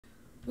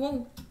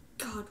Whoa,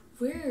 God,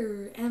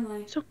 where am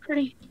I? So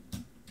pretty.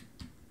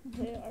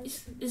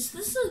 Is this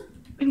a school?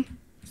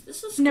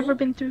 Never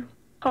been through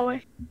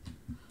hallway.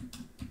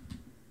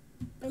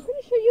 I'm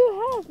pretty sure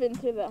you have been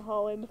to that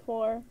hallway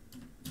before.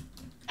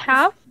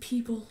 Have?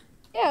 People.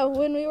 Yeah,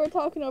 when we were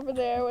talking over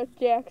there with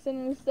Jackson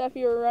and stuff,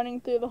 you were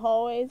running through the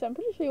hallways. I'm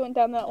pretty sure you went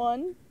down that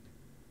one.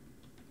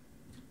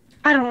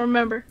 I don't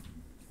remember.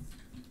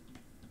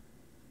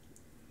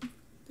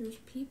 There's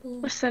people.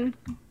 Listen,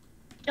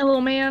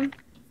 yellow man.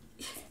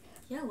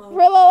 Yellow.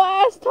 For the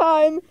last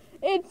time,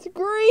 it's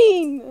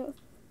green.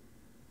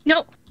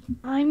 Nope.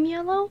 I'm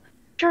yellow.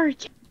 Sure.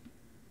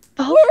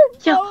 Oh,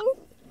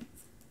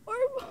 We're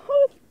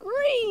both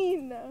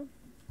green.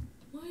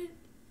 What?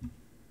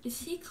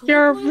 Is he colorblind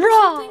You're or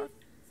wrong. something?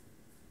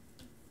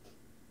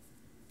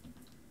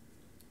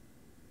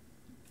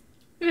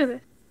 Look at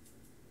this.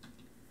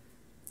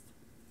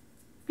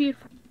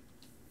 Beautiful.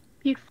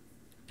 Beautiful.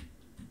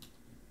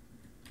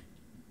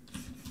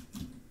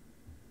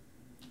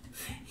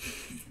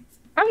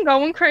 I'm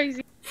going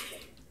crazy.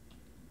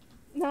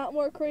 Not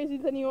more crazy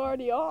than you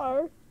already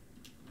are.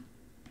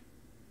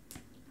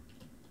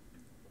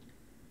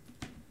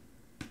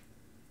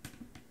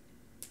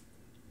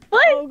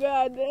 What? Oh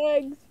god, the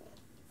eggs.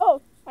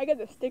 Oh, I got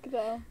the stick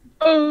though.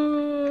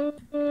 That's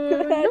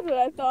Nope. what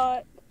I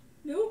thought.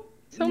 Nope.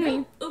 So no.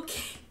 mean.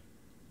 Okay.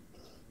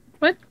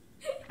 What?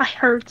 I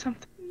heard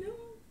something. No.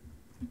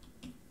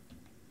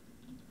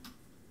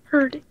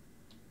 Heard it.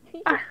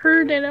 I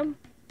heard it.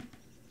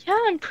 Yeah,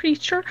 I'm pretty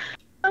sure.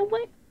 Oh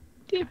wait.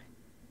 Damn.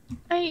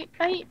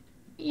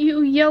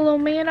 You yellow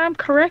man, I'm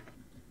correct.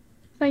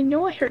 I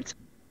know I heard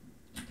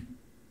something.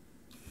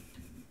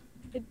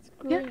 It's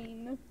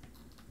green.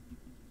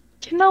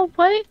 You know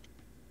what?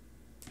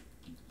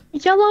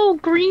 Yellow,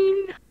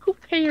 green, who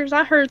cares?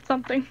 I heard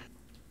something.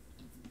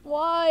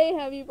 Why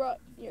have you brought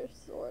your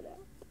sword out?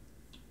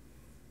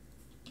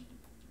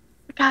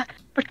 I got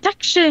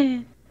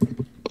protection.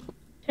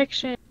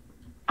 Protection.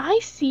 I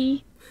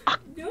see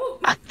No.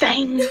 a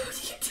thing. No, you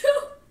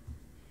don't.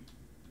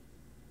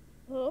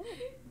 Oh.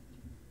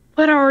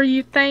 What are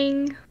you,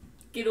 thing?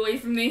 Get away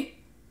from me.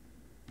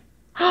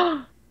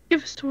 You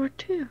have a sword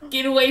too.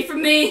 Get away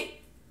from me.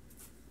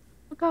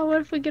 Oh god,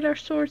 what if we get our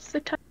swords to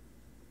touch?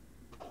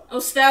 I'll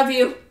stab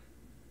you.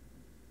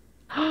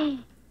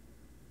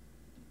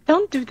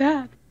 Don't do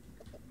that.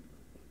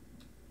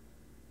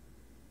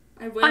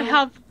 I will. I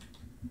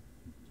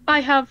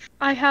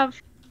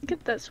have.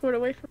 Get that sword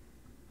away from me.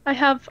 I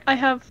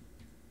have.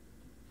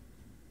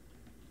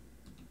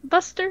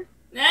 Buster,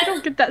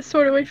 don't get that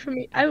sword away from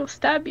me. I will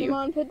stab you. Come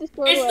on, put the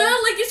sword It's away.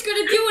 not like it's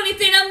gonna do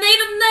anything. I'm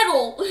made of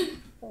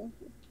metal.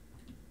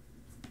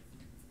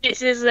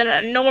 This isn't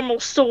a normal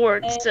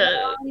sword, And so.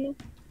 I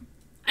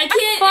I'm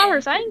can't.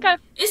 flowers. I ain't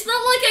got. It's not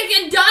like I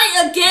can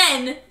die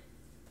again.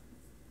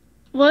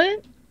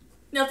 What?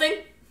 Nothing.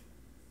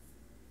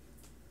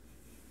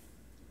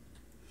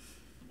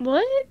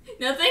 What?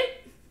 Nothing.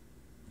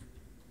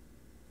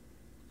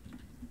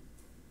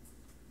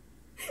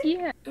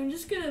 Yeah. I'm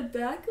just gonna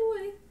back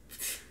away.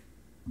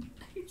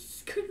 I'm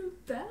just gonna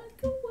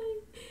back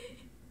away.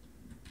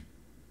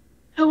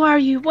 Who are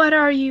you? What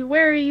are you?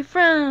 Where are you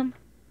from?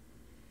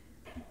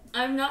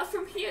 I'm not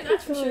from here,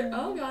 that's for sure.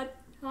 Oh god.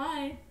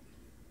 Hi.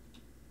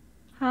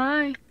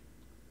 Hi.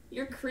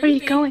 You're creepy. Where are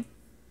you going?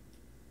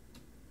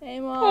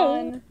 Come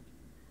on.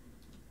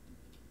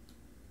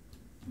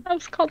 That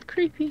was called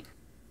creepy.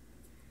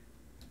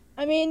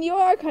 I mean, you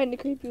are kind of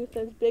creepy with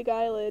those big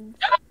eyelids.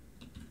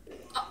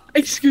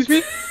 Excuse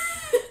me?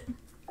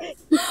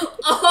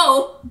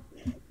 Oh.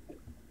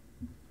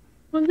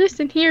 Well,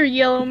 listen here,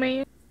 yellow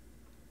man.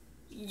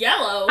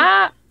 Yellow.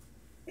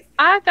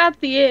 I got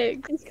the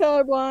egg. He's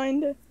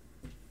colorblind.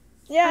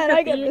 Yeah, and got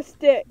I got the- the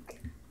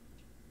stick.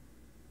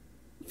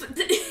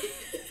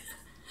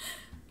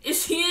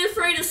 Is he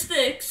afraid of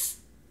sticks?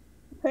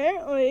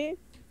 Apparently.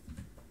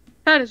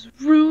 That is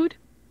rude.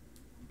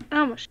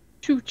 I'm gonna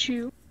shoot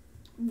you.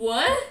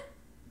 What?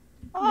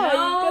 Oh, you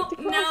got the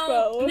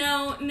crossbow.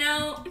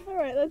 No.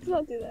 Alright, let's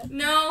not do that.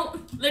 No,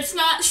 let's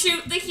not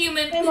shoot the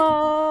human. Come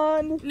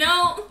on.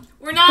 No,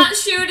 we're not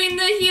shooting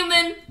the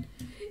human.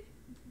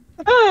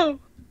 Oh!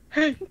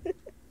 Hey.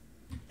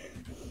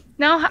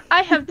 Now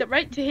I have the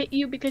right to hit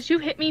you because you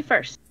hit me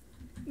first.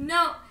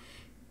 No,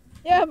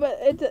 Yeah, but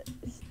it's a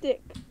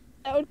stick.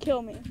 That would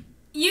kill me.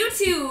 you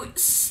two,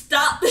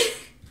 stop.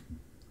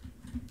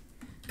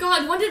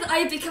 God, when did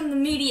I become the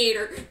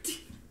mediator?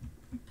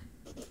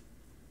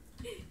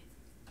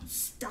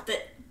 Stop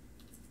it.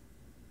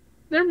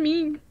 They're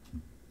mean.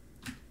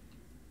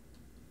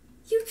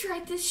 You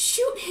tried to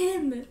shoot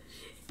him.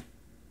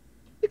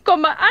 You got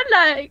my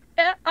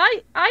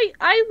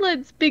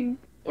eyelids big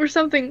or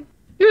something.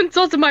 You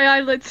insulted my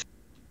eyelids.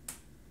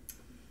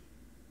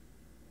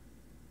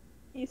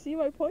 You see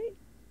my point?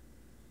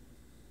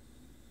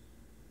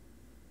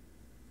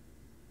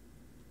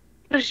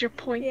 What is your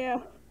point? Yeah.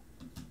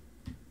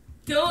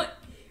 Don't,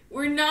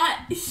 we're not,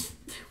 oh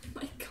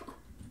my god.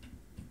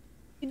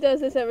 He does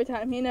this every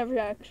time. He never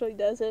actually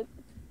does it.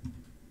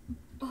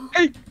 Oh.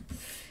 Hey.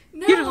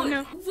 No. You don't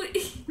know.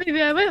 Wait.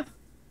 Maybe I will.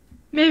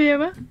 Maybe I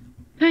will.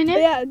 Hey, But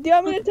yeah, do you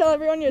want me to tell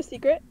everyone your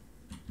secret?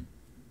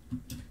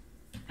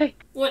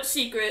 What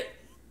secret?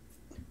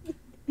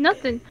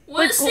 Nothing. What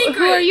Wait, secret?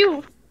 Who are you?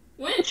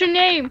 What? What's your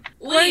name?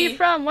 Where are you Lee.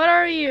 from? What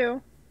are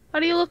you? Why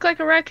do you look like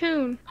a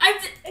raccoon?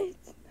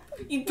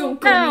 You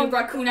don't call me a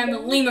raccoon. I'm a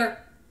lemur.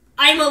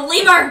 I'm a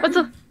lemur.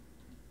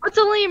 What's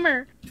a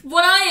lemur?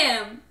 What I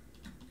am?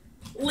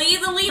 Lee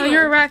the lemur.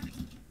 Oh,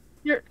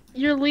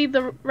 you're Lee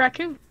the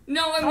raccoon.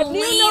 No, I'm I a do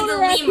Lee know the what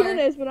a raccoon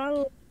lemur. is, but I'm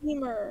a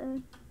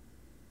lemur.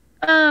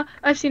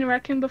 I've seen a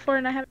raccoon before,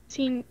 and I haven't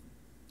seen.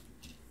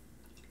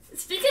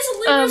 It's because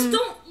lemurs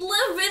don't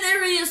live in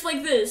areas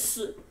like this.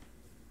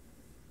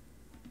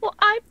 Well,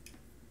 I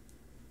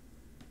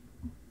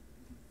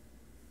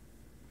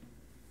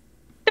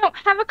don't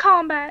have a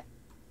combat.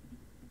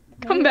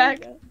 Come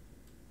back.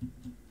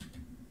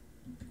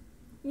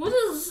 What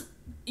is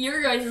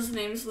your guys'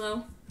 names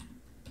though?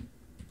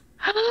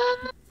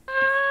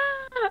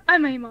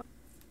 I'm Emma.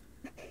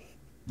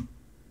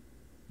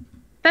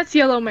 That's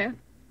Yellow Man.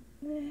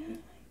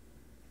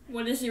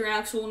 What is your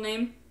actual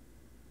name?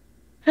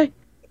 Hey,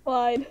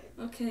 Clyde.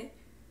 Okay.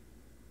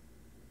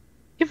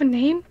 you have a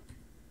name?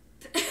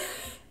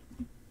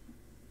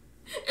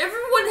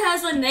 Everyone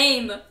has a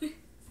name.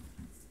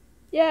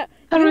 Yeah,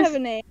 I you was- have a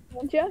name,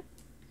 don't you?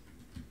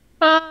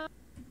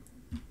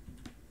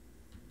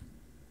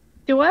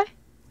 Do I?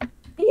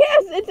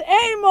 Yes, it's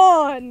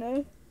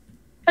Amon!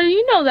 How do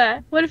you know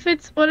that? What if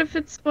it's? You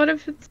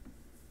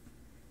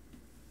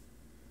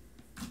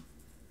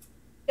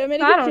want me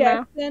to I get don't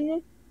know.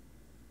 Jackson?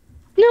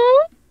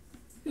 No?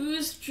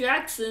 Who's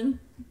Jackson?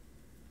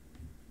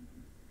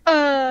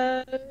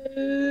 I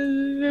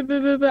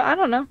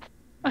don't know.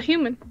 A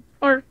human.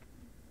 Or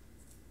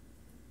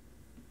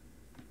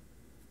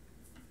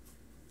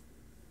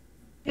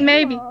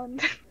maybe. Amon.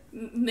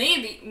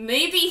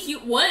 Maybe he.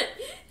 What?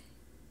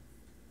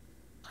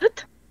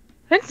 What?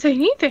 I didn't say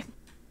anything.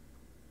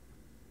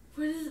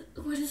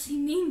 What does he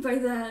mean by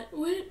that?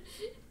 What?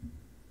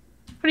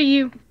 What are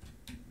you?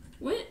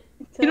 What?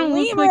 It's You a don't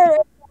look lemur,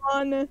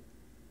 Amon.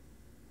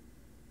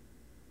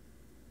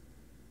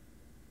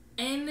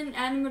 I'm an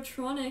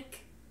animatronic.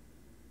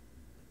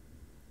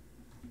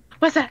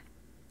 What's that?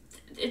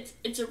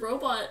 It's a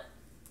robot.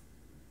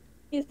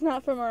 He's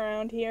not from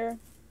around here.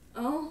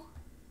 Oh.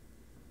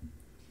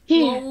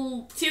 Yeah.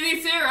 Well, to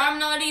be fair, I'm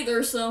not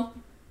either, so.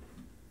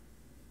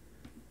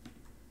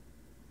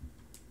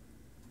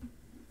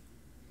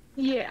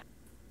 Yeah.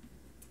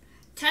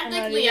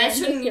 Technically, either. I I'm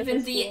shouldn't just here even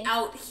for be school.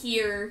 out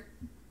here.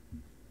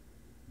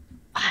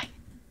 Why?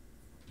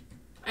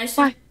 I should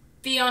Why?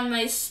 be on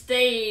my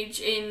stage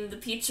in the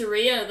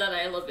pizzeria that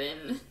I live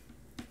in.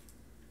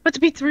 What's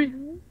a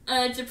pizzeria?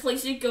 It's a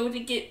place you go to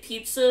get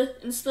pizza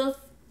and stuff.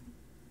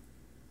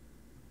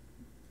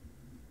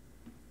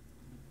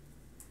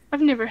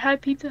 I've never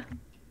had pizza.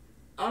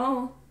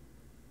 Oh.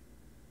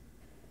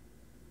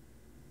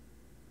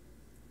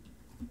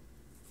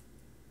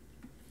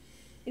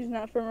 He's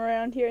not from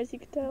around here, as you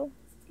can tell.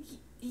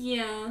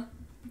 Yeah.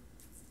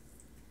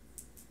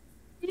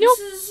 Nope. This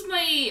is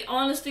my,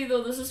 honestly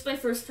though, this is my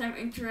first time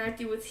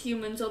interacting with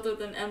humans other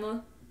than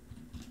Emma.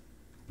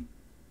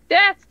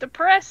 That's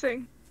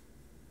depressing.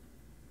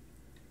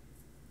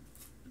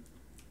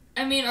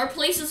 I mean, our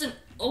place isn't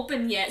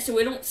open yet, so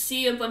we don't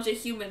see a bunch of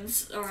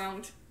humans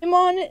around.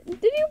 Amon,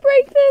 did you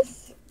break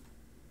this?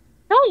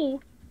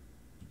 No.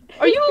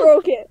 Are You you?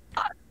 broke it.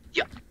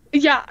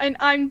 Yeah, and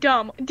I'm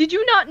dumb. Did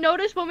you not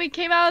notice when we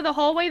came out of the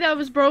hallway that it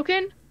was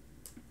broken?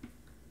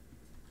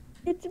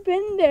 It's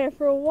been there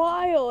for a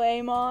while,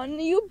 Amon.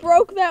 You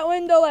broke that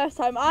window last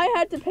time. I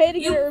had to pay to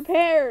get it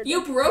repaired.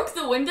 You broke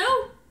the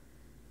window?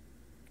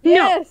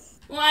 Yes.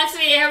 Well,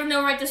 actually, I have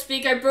no right to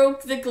speak. I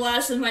broke the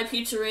glass in my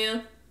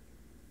pizzeria.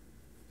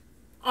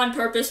 On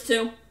purpose,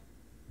 too.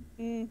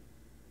 Mm.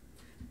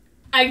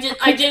 I did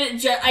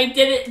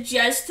it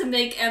just to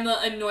make Emma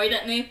annoyed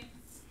at me.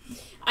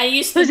 I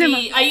used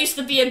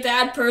to be a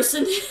bad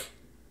person.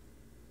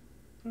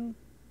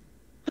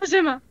 Who's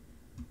Emma?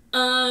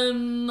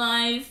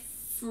 My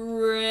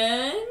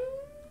friend?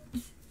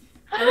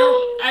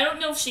 I don't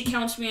know if she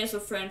counts me as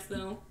a friend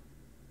though.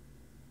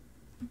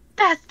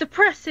 That's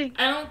depressing.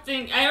 I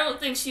don't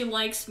think she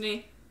likes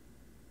me.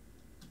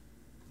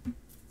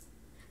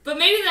 But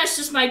maybe that's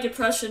just my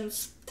depression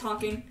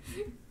talking.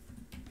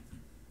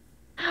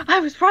 I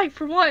was right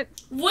for once.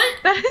 What?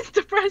 That is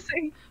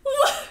depressing.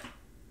 What?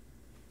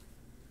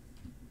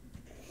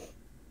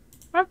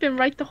 I've been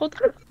right the whole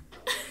time.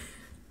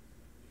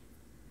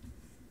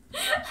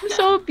 I'm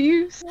so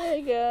abused. There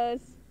he goes.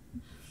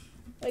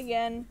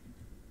 Again.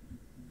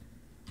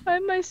 Why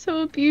am I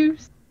so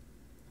abused?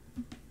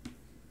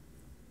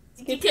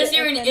 You get Because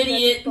you're an offended at the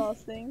idiot.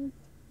 smallest things.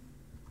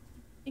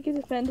 You get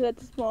offended at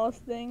the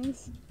smallest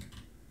things.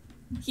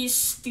 He's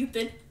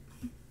stupid.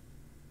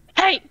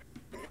 Hey!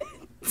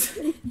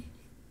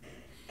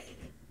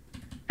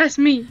 That's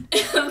me.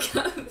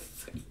 Okay.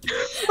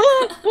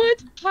 Oh,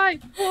 what? Hi.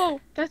 Whoa.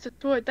 That's a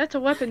sword. That's a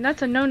weapon.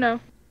 That's a no-no.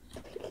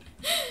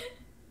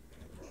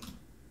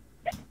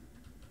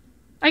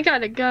 I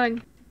got a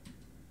gun.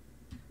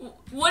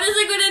 What is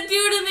it gonna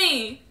do to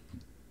me?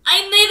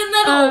 I made a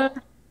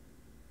medal!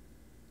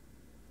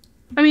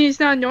 I mean, it's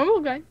not a normal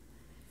gun.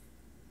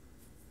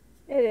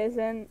 It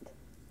isn't.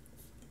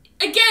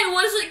 Again,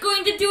 what is it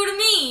going to do to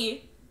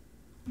me?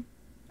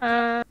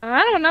 I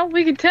don't know.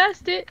 We can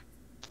test it.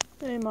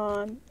 Come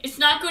on. It's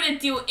not going to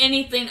do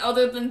anything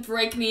other than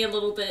break me a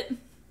little bit.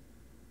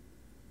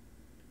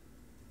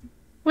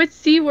 Let's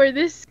see where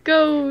this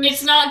goes.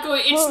 It's not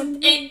going.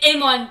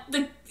 Amon,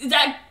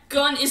 that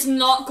gun is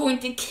not going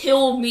to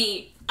kill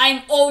me.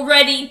 I'm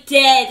already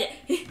dead.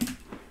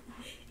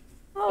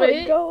 Oh,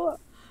 Wait. go.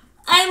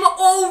 I'm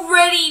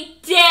already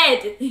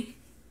dead.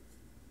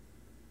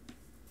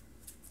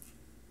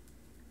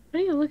 What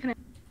are you looking at?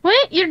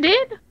 What? You're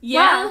dead?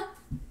 Yeah. Wow.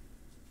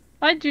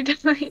 Why'd you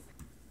die?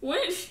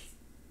 What?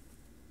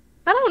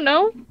 I don't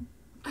know.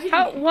 Why?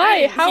 I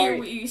didn't How hear are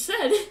what you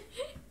said.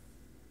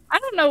 I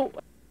don't know.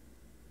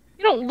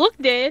 You don't look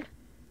dead.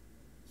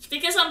 It's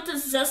because I'm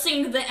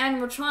possessing the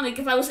animatronic.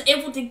 If I was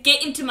able to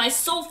get into my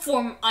soul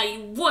form,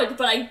 I would,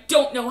 but I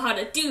don't know how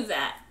to do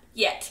that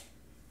yet.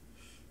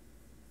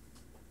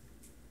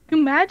 Do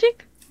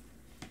magic?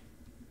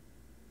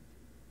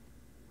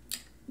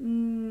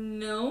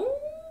 No?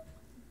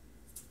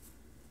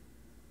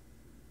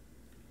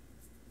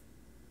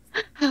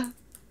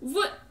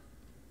 What?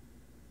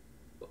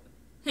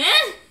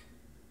 Huh?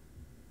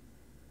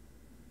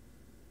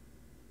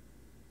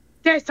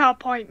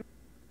 Disappointment.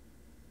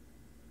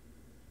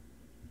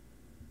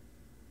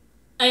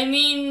 I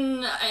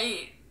mean,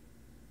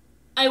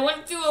 I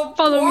went through a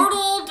Follow me.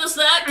 portal. Does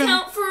that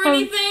count for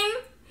anything?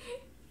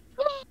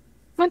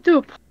 Went through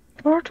a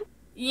portal?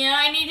 Yeah,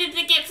 I needed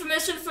to get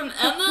permission from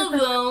Emma,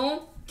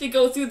 though, to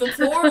go through the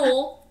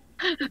portal.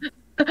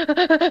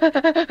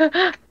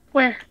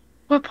 Where?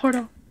 What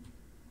portal?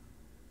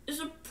 There's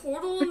a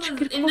portal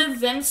in the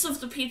vents of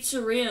the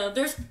pizzeria.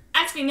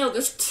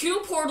 There's two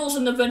portals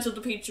in the vents of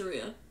the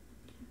pizzeria.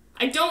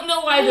 I don't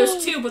know why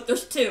there's two, but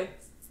there's two.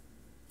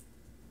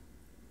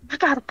 I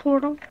got a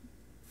portal.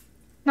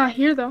 Not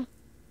here, though.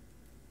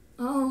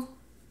 Oh.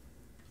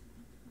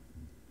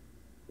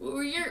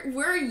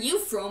 Where are you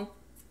from?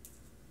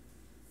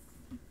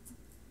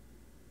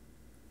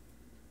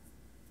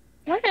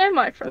 Where am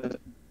I from?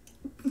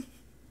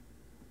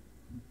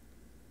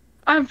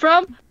 I'm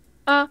from,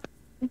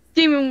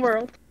 Demon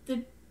World.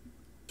 The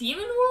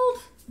Demon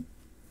World?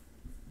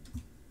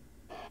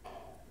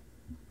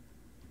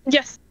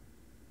 Yes.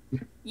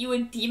 You a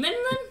demon,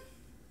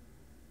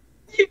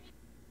 then?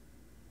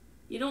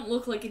 You don't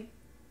look like a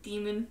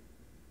demon.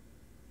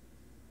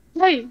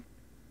 Hey.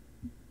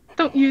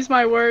 Don't use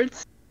my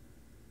words.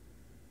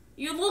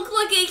 You look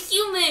like a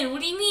human!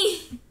 What do you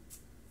mean?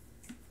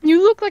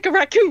 You look like a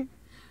raccoon.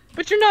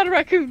 But you're not a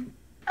raccoon.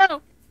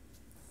 Oh.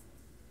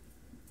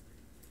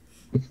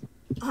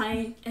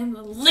 I am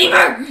a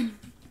lemur!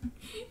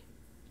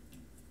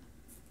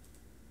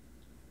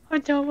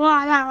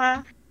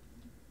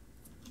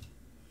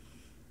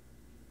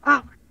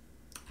 Oh.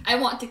 I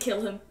want to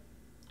kill him.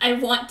 I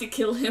want to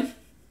kill him.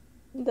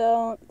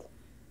 Don't.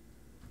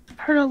 I've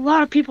heard a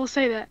lot of people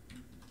say that.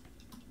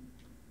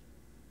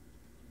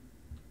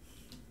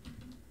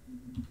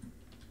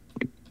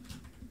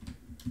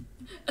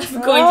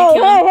 I'm going to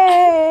kill him.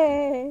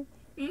 Hey!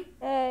 Hmm?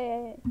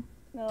 Hey!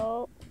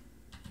 No.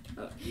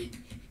 Oh.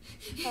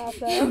 Stop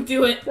Don't that.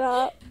 do it.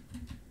 Stop.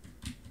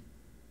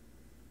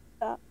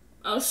 Stop.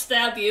 I'll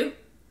stab you.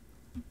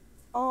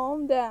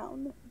 Calm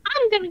down.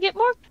 I'm gonna get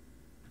more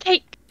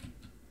cake.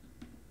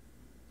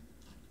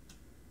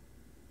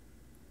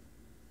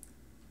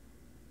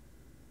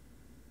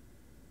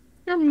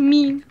 You're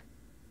mean.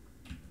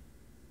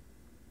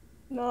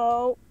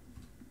 No.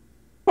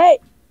 Hey!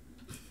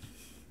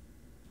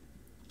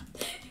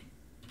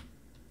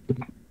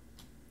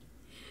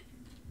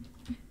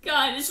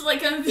 God, it's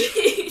like I'm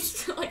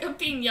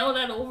being yelled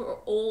at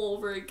all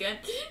over again.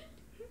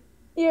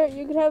 Here,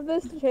 you can have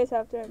this to chase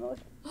after him. Look.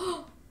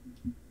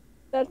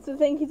 That's the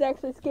thing he's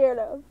actually scared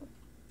of.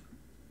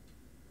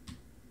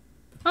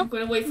 I'm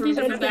gonna wait for him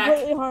to It's come back.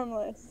 completely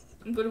harmless.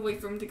 I'm gonna wait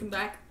for him to come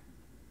back.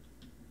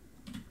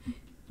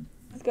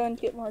 He's going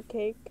to get more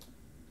cake.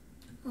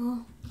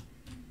 Oh.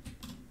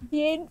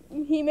 He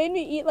made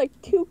me eat like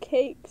 2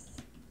 cakes.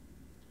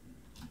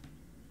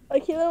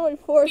 Like he literally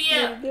forced me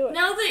to do it.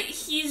 Now that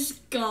he's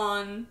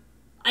gone,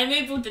 I'm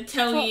able to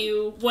tell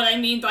you what I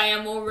mean by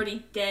I'm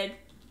already dead.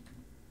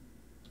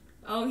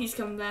 Oh, he's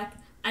coming back.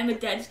 I'm a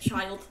dead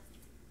child.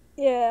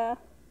 Yeah.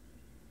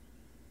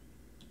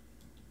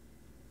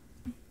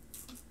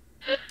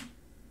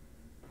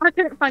 I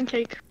couldn't find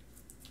cake.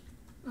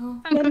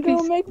 Oh. And Then go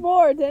cookies. make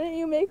more. Didn't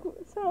you make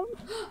some?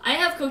 I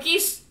have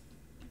cookies.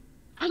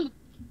 I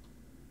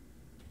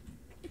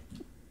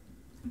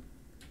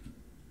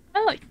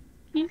like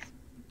cookies.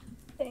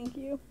 Thank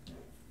you.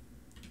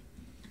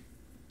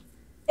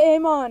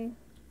 Amon,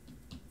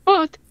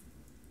 What?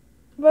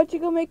 how about you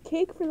go make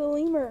cake for the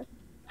lemur?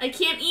 I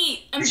can't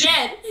eat. I'm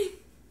dead.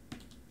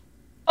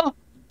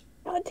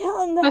 Don't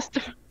tell him that.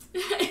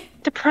 That's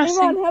depressing.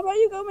 Amon, how about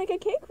you go make a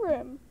cake for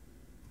him?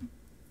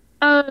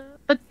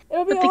 But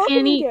It'll be But a they can't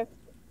welcome eat. gift.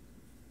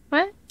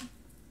 what?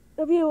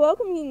 be a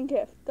welcoming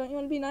gift. Don't you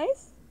want to be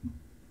nice?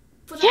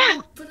 But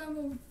Yeah. I'm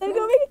a... Then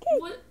go make a cake.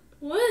 What?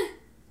 What?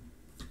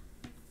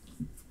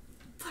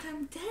 But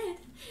I'm dead.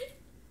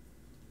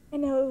 I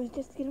know, it was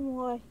just to get him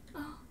away.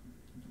 Oh.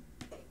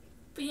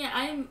 But yeah,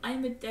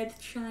 I'm a dead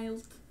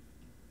child.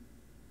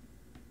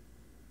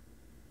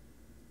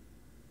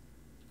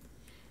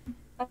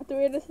 Not the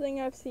weirdest thing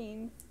I've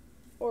seen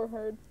or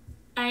heard.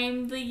 I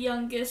am the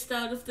youngest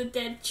out of the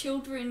dead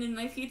children in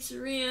my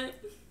pizzeria.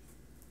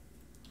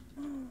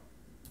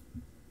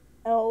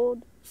 How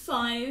old?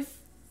 5.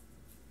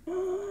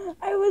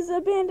 I was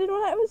abandoned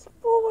when I was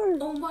 4.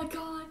 Oh my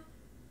god.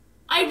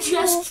 I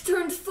just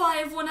turned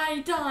 5 when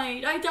I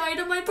died. I died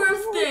on my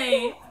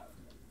birthday.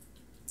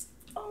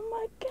 Oh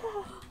my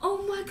god. Oh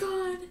my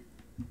god.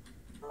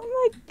 Oh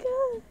my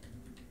god.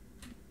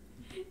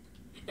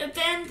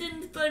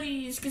 Abandoned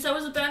buddies, because I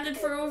was abandoned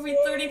for over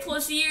 30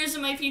 plus years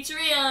in my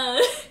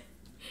pizzeria.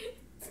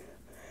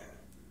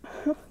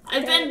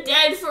 I've been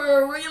dead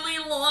for a really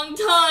long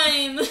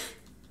time.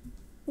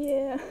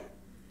 Yeah.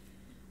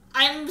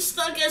 I'm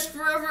stuck as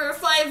forever a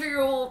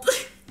 5-year-old.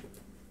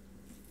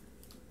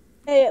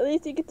 Hey, at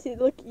least you get to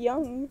look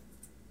young.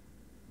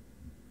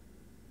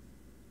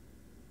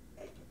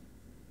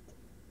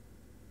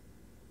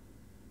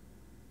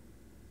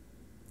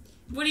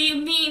 What do you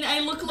mean?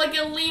 I look like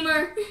a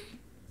lemur.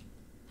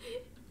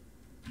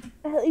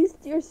 At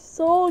least your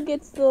soul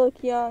gets to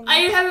look young. I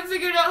haven't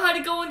figured out how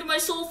to go into my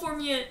soul form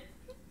yet.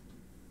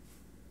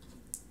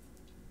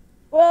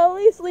 Well, at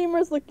least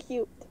lemurs look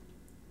cute.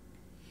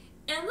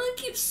 Emma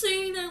keeps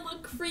saying I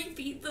look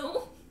creepy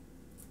though.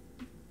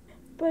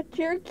 But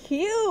you're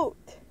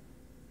cute.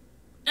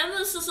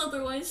 Emma says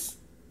otherwise.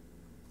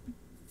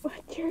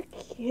 But you're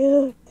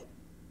cute.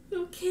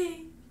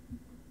 Okay.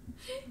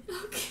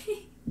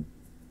 Okay.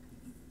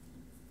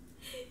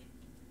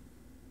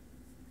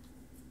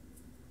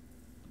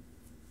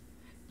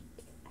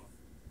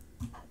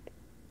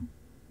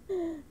 I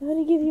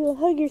want to give you a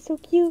hug. You're so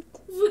cute.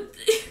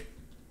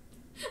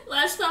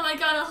 Last time I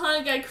got a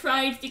hug, I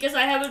cried because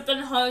I haven't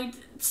been hugged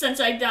since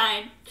I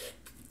died.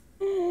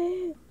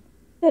 Then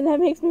that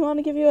makes me want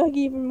to give you a hug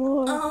even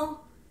more.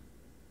 Oh.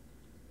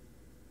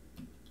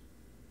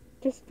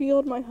 Just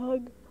feel my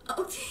hug.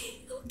 Okay,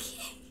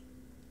 okay.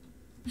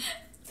 This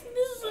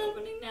is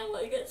happening now,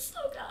 I guess.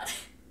 Oh god.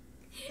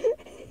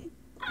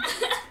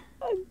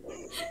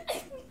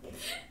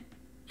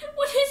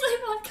 What is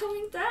I'm not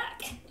coming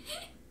back?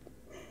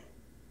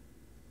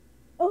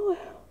 Oh.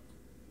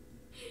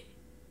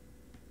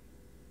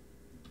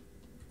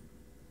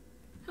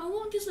 How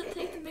long does it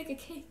take to make a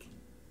cake?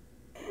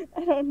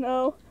 I don't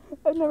know.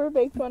 I've never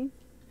baked one.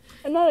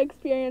 I'm not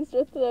experienced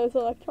with those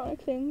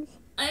electronic things.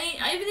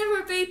 I've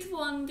never baked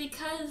one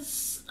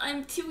because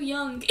I'm too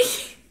young.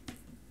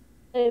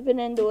 I've been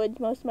in the woods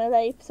most of my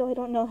life, so I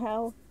don't know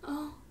how.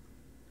 Oh.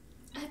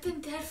 I've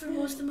been dead for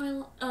most of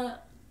my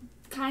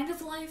kind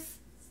of life.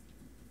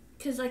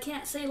 Because I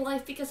can't say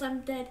life because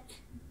I'm dead.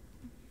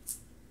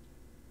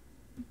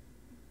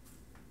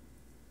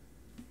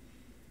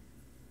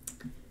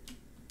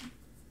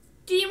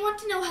 Do you want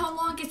to know how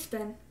long it's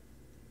been?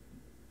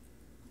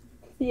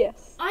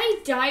 Yes. I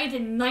died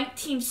in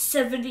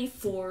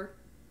 1974.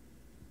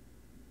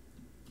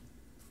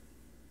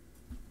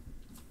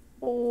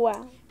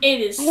 Wow.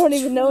 It is I don't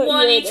even know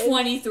what year it is.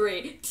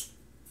 2023.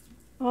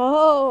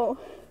 Oh.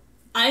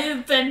 I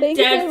have been Thank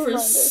you dead for for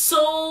reminder.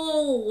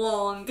 so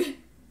long.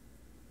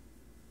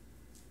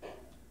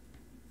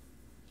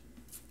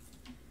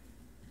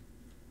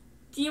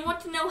 Do you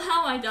want to know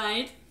how I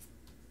died?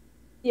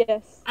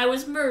 Yes. I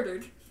was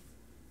murdered.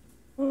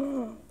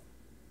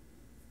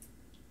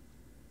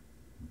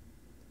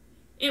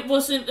 It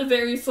wasn't a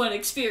very fun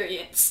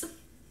experience.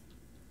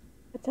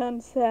 That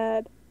sounds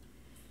sad.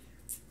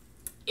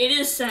 It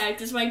is sad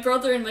because my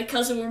brother and my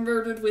cousin were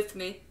murdered with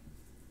me.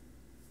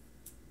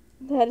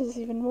 That is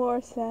even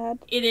more sad.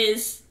 It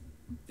is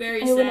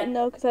very I sad. wouldn't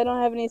know because I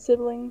don't have any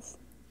siblings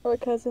or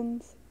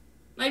cousins.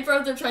 My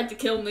brother tried to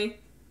kill me.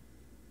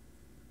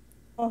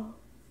 Oh.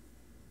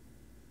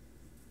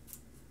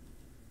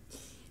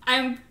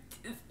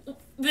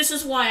 This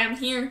is why I'm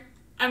here.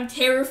 I'm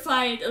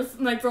terrified of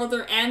my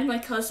brother and my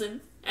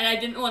cousin, and I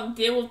didn't want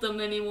to deal with them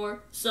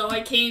anymore. So I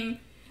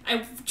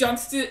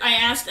jumped through, I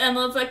asked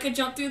Emma if I could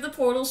jump through the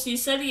portal. She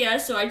said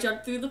yes, so I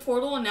jumped through the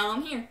portal, and now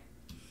I'm here.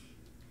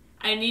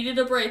 I needed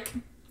a break.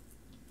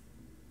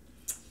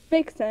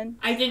 Makes sense.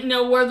 I didn't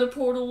know where the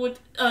portal would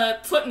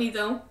put me,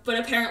 though, but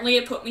apparently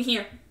it put me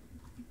here.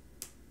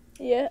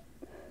 Yeah.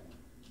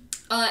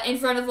 In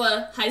front of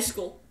a high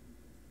school.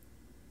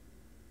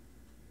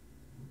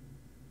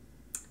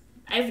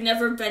 I've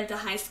never been to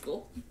high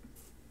school.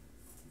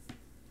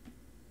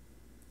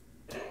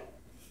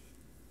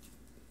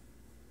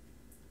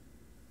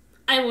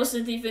 I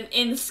wasn't even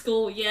in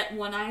school yet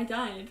when I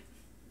died.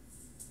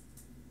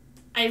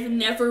 I've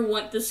never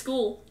went to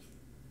school.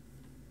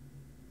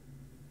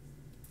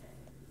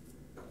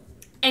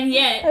 And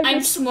yet, I'm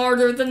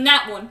smarter than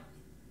that one.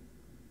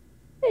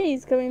 Hey,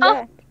 he's coming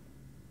back.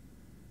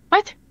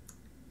 What?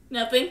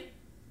 Nothing.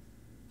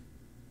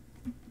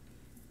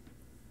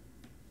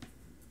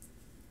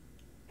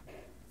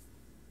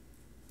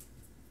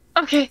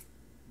 Okay.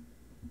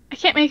 I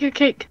can't make a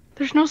cake.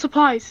 There's no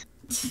supplies.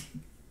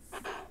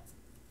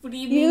 What do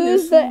you mean?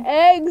 Use the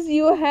eggs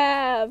you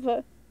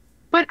have.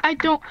 But I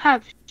don't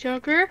have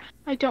sugar.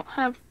 I don't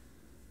have...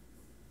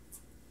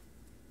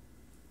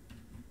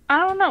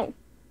 I don't know.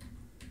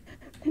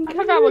 Then I go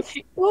forgot to what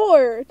the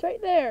store. It's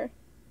right there.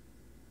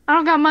 I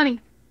don't got money.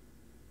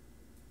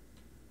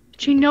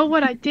 Do you know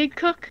what I did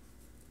cook?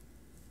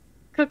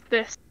 Cook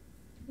this.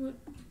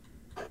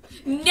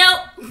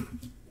 No.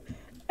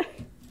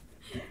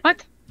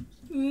 What?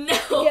 No.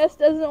 Yes,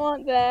 doesn't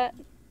want that.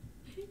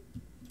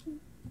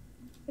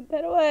 Get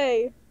that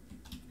away.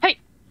 Hey!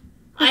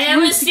 I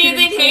am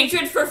receiving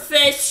hatred for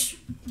fish.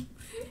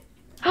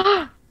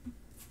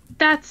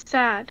 That's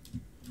sad.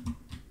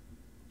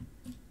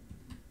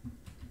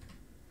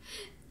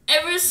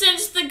 Ever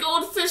since the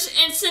goldfish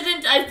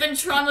incident, I've been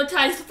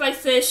traumatized by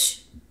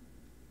fish.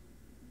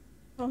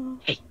 Oh.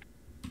 Hey.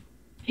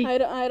 I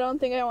don't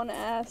think I want to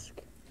ask.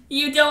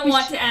 You don't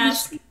want to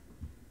ask.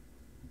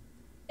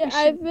 Yeah,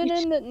 I've been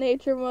in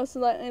nature most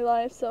of my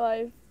life, so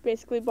I've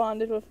basically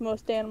bonded with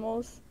most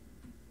animals.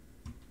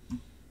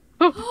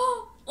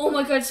 Oh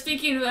my god,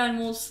 speaking of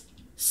animals.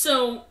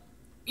 So,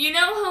 you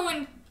know how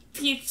in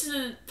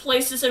pizza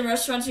places and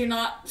restaurants you're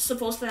not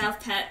supposed to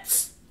have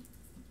pets?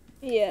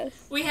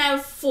 Yes. We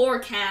have 4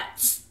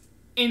 cats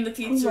in the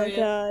pizzeria. Oh my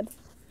god.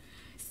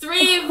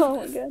 3 of, Oh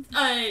my god.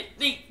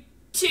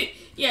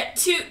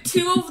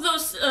 two of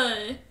those,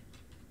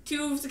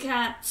 2 of the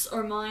cats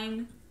are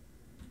mine.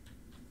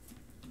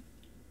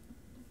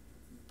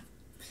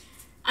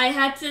 I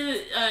had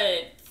to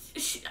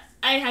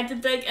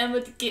beg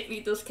Emma to get me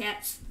those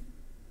cats.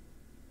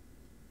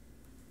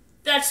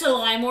 That's a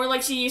lie. More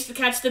like she used the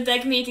cats to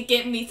beg me to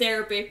get me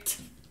therapy.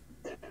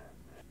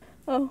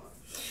 Oh.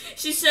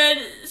 She said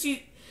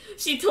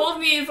she told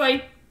me if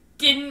I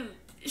didn't.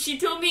 She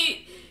told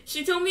me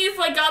if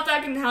I got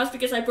back in the house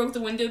because I broke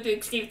the window to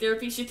escape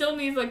therapy. She told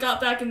me if I got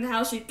back in the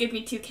house, she'd give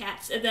me 2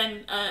 cats. And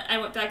then I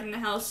went back in the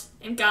house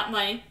and got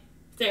my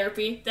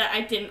therapy that I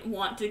didn't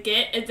want to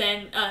get. And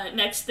then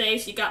next day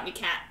she got me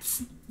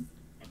cats.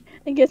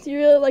 I guess you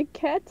really like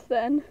cats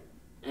then.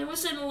 I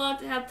wasn't allowed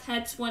to have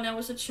pets when I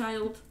was a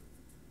child.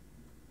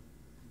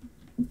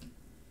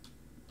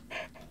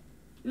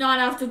 Not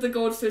after the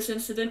goldfish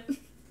incident.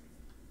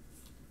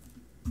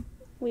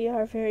 We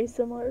are very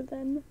similar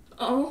then.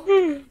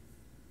 Oh.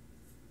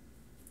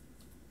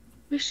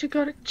 We should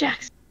go to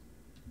Jackson.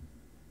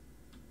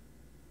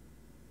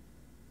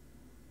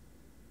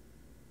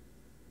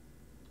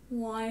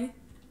 Why?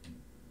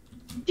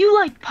 Do you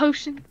like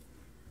potions?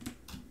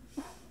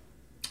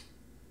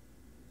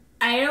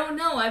 I don't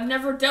know. I've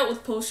never dealt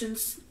with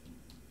potions.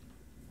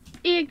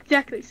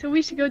 Exactly. So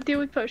we should go deal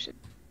with potions.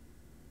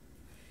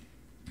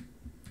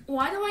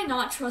 Why do I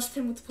not trust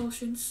him with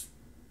potions?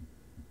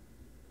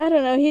 I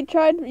don't know, he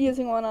tried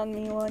using one on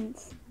me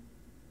once.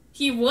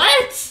 He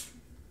what?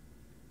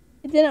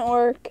 It didn't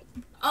work.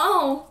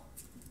 Oh.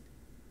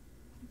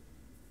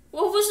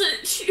 What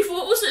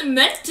was it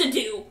meant to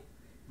do?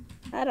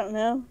 I don't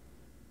know.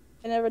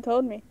 They never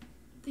told me.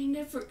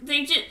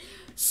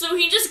 So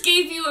he just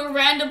gave you a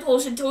random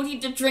potion, told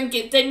you to drink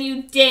it, then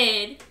you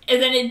did,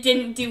 and then it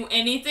didn't do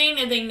anything,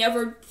 and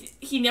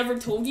he never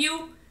told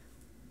you?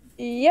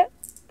 Yep.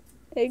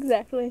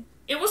 Exactly.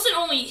 It wasn't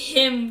only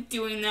him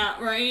doing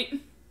that, right?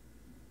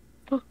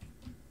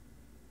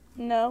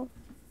 No.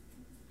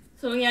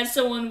 So he had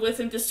someone with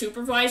him to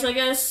supervise, I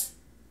guess?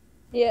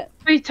 Yeah.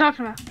 What are you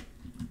talking about?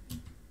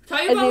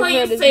 Talking about how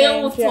you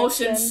fail with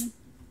potions.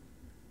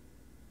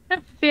 I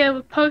fail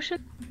with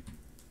potions?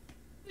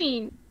 I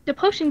mean, the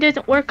potion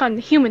doesn't work on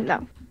the human,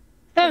 though.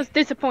 That was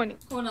disappointing.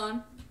 Hold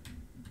on.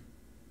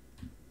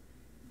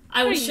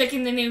 I was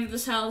checking the name of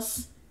this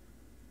house.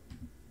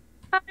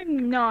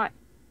 I'm not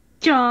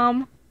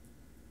dumb.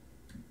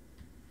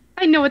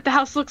 I know what the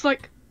house looks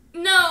like.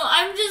 No,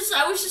 I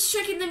was just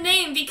checking the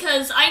name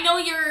because I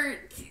know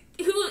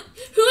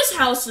whose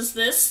house is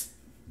this?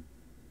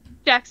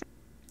 Jackson.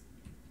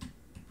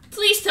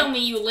 Please tell me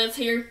you live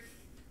here.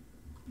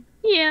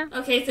 Yeah.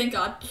 Okay, thank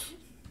God.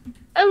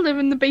 I live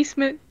in the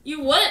basement.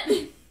 You what?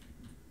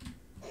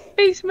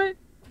 Basement.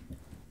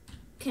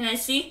 Can I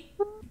see?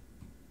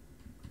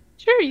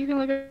 Sure, you can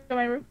look at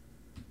my room.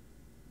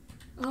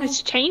 Oh.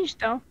 It's changed,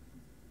 though.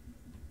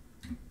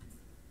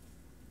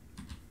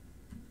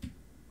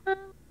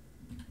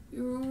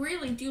 You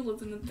really do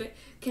live in the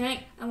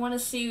I want to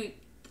see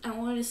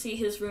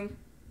his room.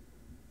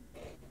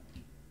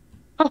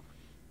 Oh.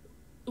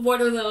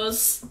 What are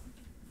those?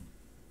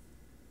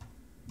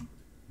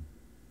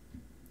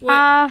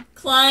 What?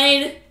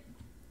 Clyde?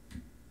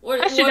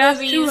 I should what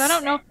ask are too. these? I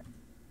don't know.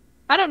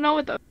 I don't know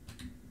what those.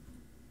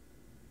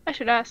 I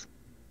should ask.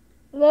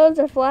 Those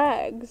are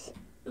flags.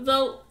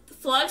 The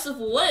flags of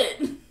what?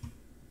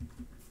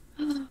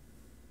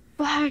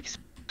 Flags.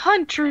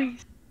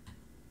 Countries.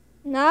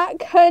 Not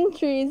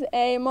countries,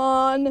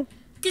 Amon.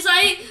 Cause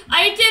I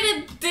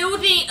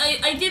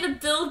did a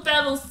build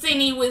battle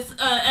thingy with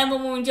Emma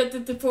when we jumped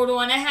into the portal,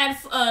 and I had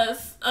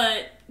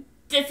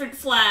different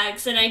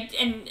flags,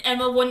 and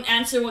Emma wouldn't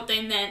answer what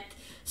they meant.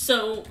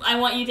 So I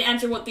want you to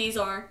answer what these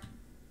are.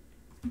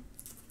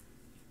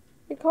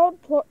 They're called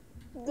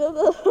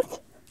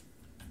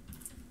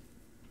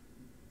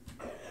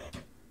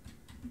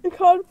They're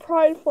called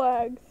pride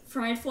flags.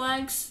 Pride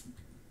flags?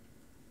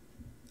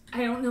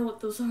 I don't know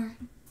what those are.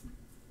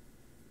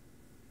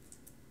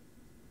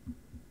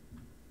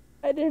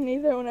 I didn't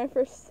either when I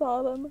first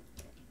saw them.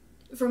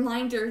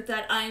 Reminder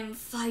that I'm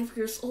 5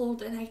 years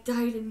old and I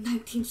died in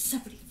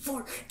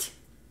 1974.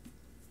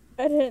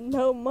 I didn't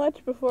know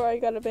much before I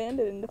got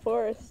abandoned in the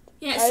forest.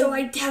 Yeah, so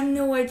I have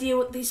no idea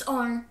what these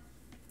are.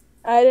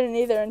 I didn't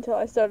either until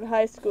I started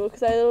high school,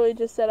 because I literally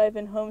just said I've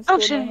been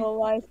homeschooled my whole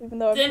life, even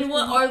though I've Then just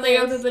what been are they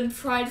forced. other than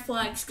pride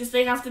flags? Because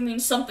they have to mean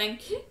something.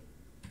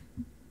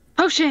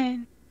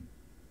 Potion.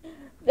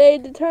 They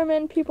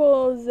determine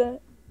people's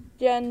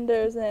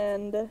genders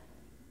and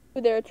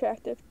who they're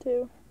attractive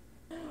to.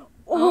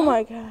 Oh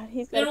my god,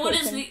 he's got Then a what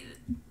is potion. the?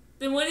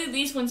 Then what do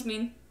these ones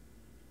mean?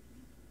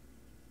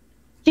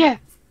 Yeah.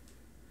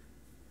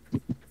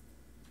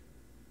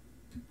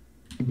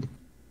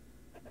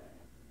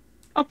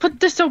 I'll put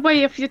this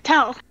away if you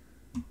tell.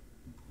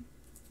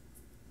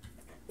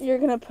 You're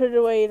gonna put it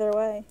away either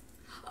way.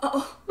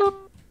 Oh.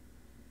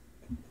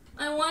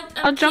 I'm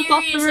I'll jump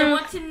off the curious. I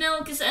roof. want to know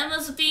because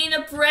Emma's being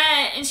a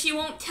brat and she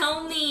won't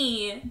tell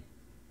me.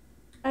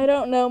 I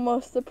don't know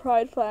most of the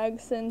pride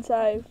flags since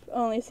I've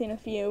only seen a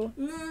few.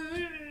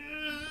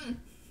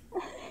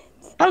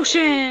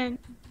 Potion.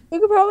 We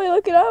could probably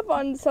look it up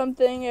on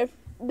something if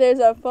there's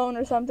a phone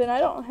or something. I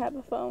don't have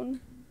a phone.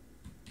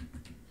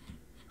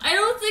 I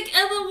don't think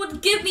Emma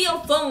would give me a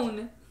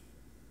phone.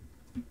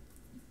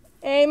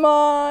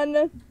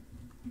 Amon,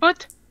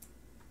 What?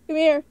 come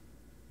here.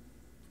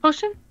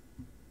 Potion?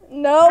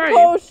 No Where are you?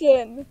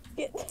 potion.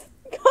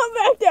 Come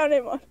back down,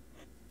 Amon.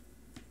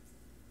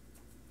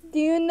 Do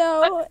you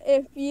know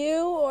if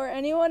you or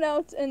anyone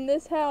else in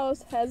this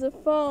house has a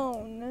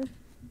phone?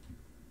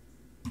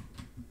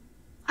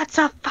 What's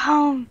a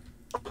phone?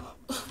 Oh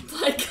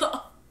my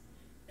god.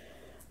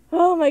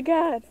 Oh my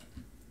god.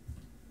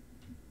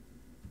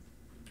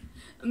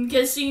 I'm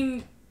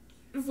guessing.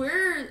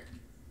 Where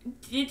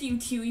did you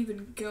two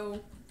even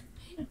go?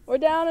 We're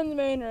down in the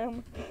main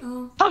room.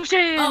 Oh.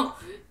 Potion. Oh.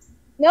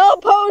 No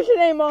potion,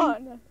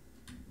 Amon.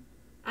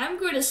 I'm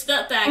going to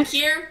step back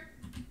here.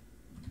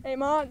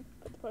 Amon,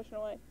 put the potion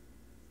away.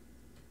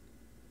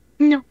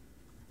 No.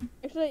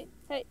 Actually,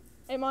 hey,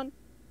 Amon,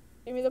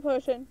 give me the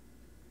potion.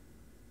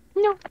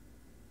 No.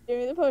 Give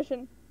me the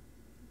potion.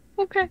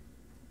 Okay.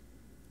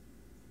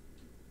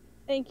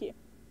 Thank you.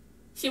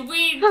 Should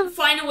we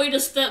find a way to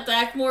step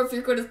back more if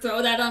you're going to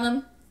throw that on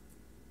him?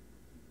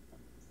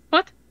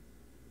 What?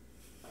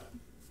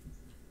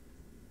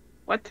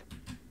 What?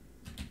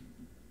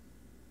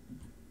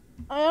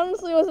 I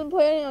honestly wasn't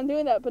planning on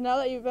doing that, but now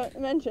that you've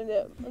mentioned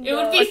it. It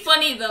would be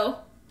funny though.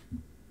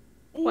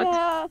 What?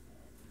 Yeah.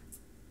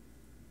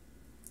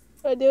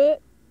 Should I do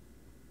it?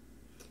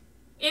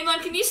 Amon,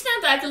 can you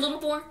stand back a little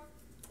more?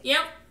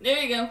 Yep, there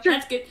you go. Sure.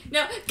 That's good.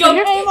 No, go!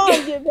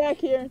 Amon, get back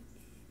here.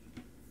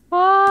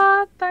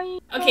 What?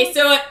 Okay,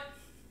 throw it.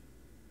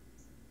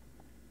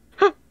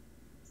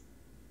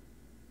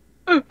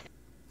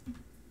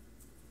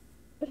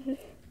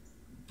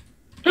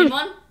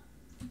 Amon?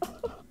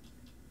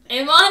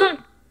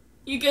 Amon?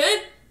 You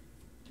good?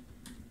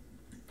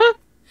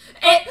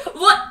 Hey,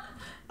 what?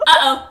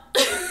 Uh-oh.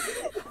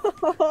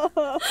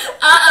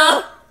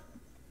 Uh-oh.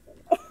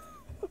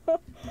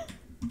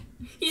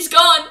 He's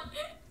gone.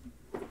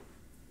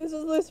 This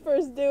is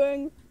Lucifer's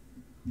doing.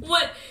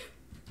 What?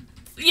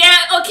 Yeah,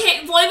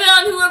 okay, blame it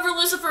on whoever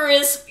Lucifer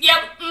is. Yep,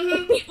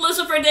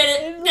 Lucifer did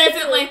it,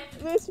 definitely.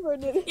 Lucifer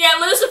did it. Yeah,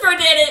 Lucifer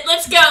did it.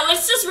 Let's go.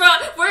 Let's just run.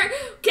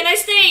 Can I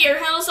stay at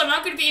your house? I'm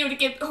not going to be able to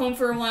get home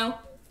for a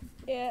while.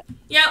 Yeah.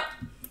 Yep.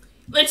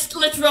 Let's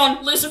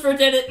run. Lucifer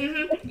did it.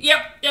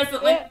 Yep,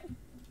 definitely. Yeah.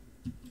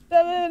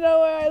 They didn't know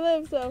where I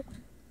live, so.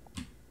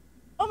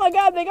 Oh my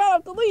god, they got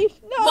off the leash.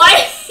 No.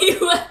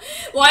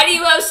 Why do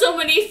you have so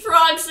many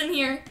frogs in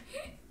here?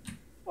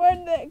 Where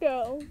did it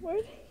go?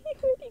 Where'd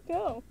he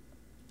go?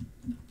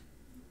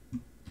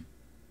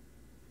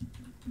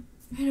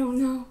 I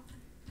don't know.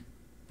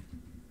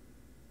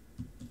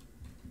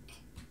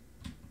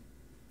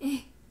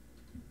 It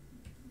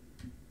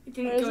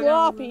didn't Where's go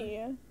down the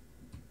Loppy?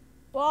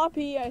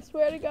 Loppy, I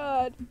swear to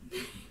God.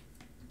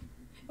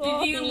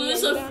 Did you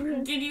lose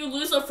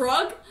a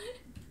frog?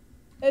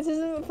 This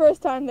isn't the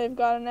first time they've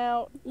gotten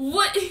out.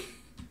 What?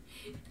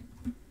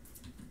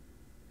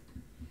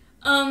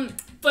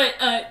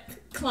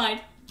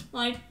 Clyde,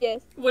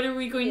 Yes. what are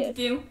we going to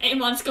do?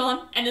 Amon's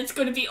gone, and it's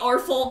going to be our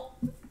fault.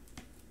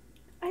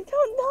 I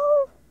don't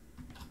know.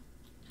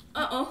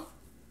 Uh-oh.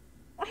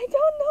 I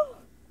don't know.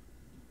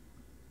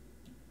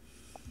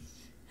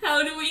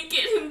 How do we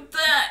get him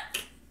back?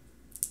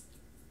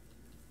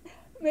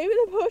 Maybe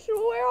the potion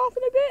will wear off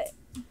in a bit.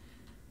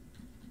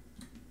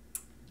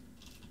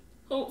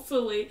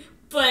 Hopefully.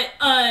 But,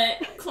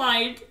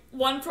 Clyde,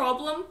 one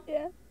problem.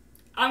 Yeah.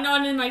 I'm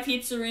not in my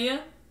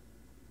pizzeria.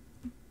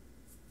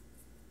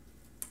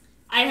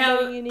 I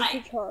have. You need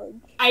to charge.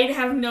 I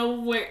have no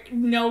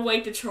way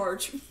to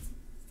charge.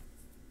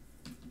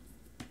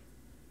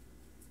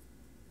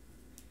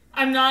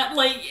 I'm not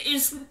like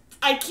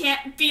I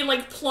can't be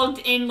like plugged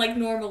in like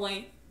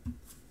normally.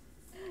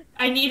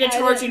 I need a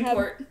charging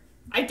port.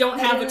 I don't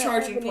have a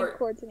charging port.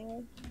 Cords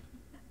anyway.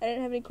 I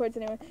didn't have any cords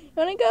anyway. You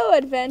wanna go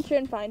adventure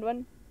and find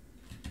one?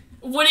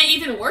 Would it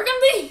even work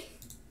on me?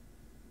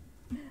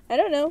 I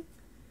don't know.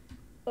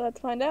 Well, let's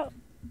find out.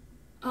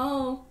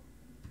 Oh.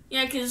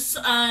 Yeah, because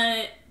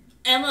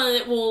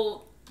Emma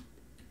will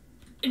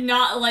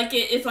not like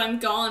it if I'm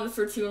gone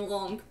for too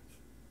long.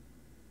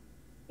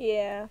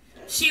 Yeah.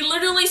 She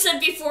literally said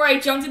before I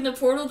jumped in the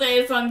portal that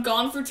if I'm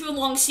gone for too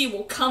long, she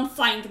will come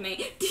find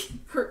me.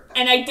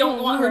 And I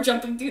don't want her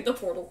jumping through the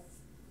portal.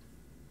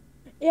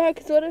 Yeah,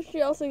 because what if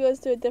she also goes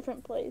to a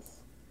different place?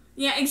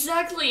 Yeah,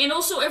 exactly. And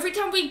also, every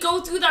time we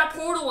go through that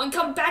portal and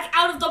come back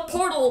out of the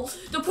portal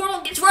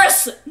gets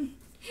worse.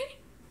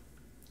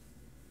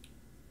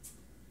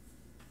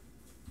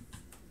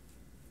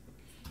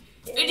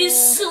 It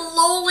is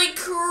slowly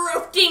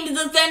corrupting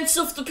the vents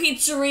of the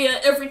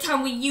pizzeria every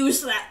time we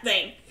use that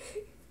thing.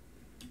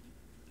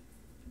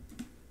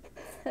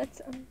 That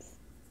sounds...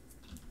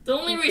 The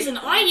only reason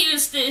I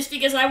used it is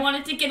because I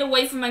wanted to get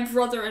away from my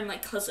brother and my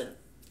cousin.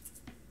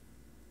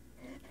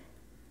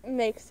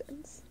 Makes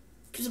sense.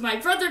 Because my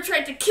brother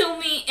tried to kill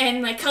me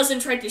and my cousin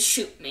tried to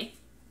shoot me.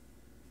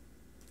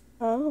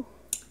 Oh.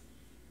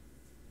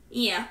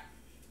 Yeah.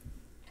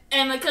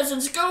 And my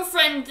cousin's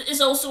girlfriend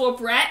is also a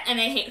brat and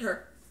I hate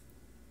her.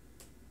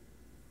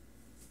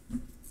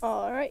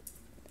 Alright.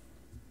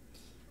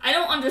 I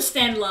don't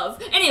understand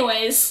love.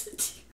 Anyways...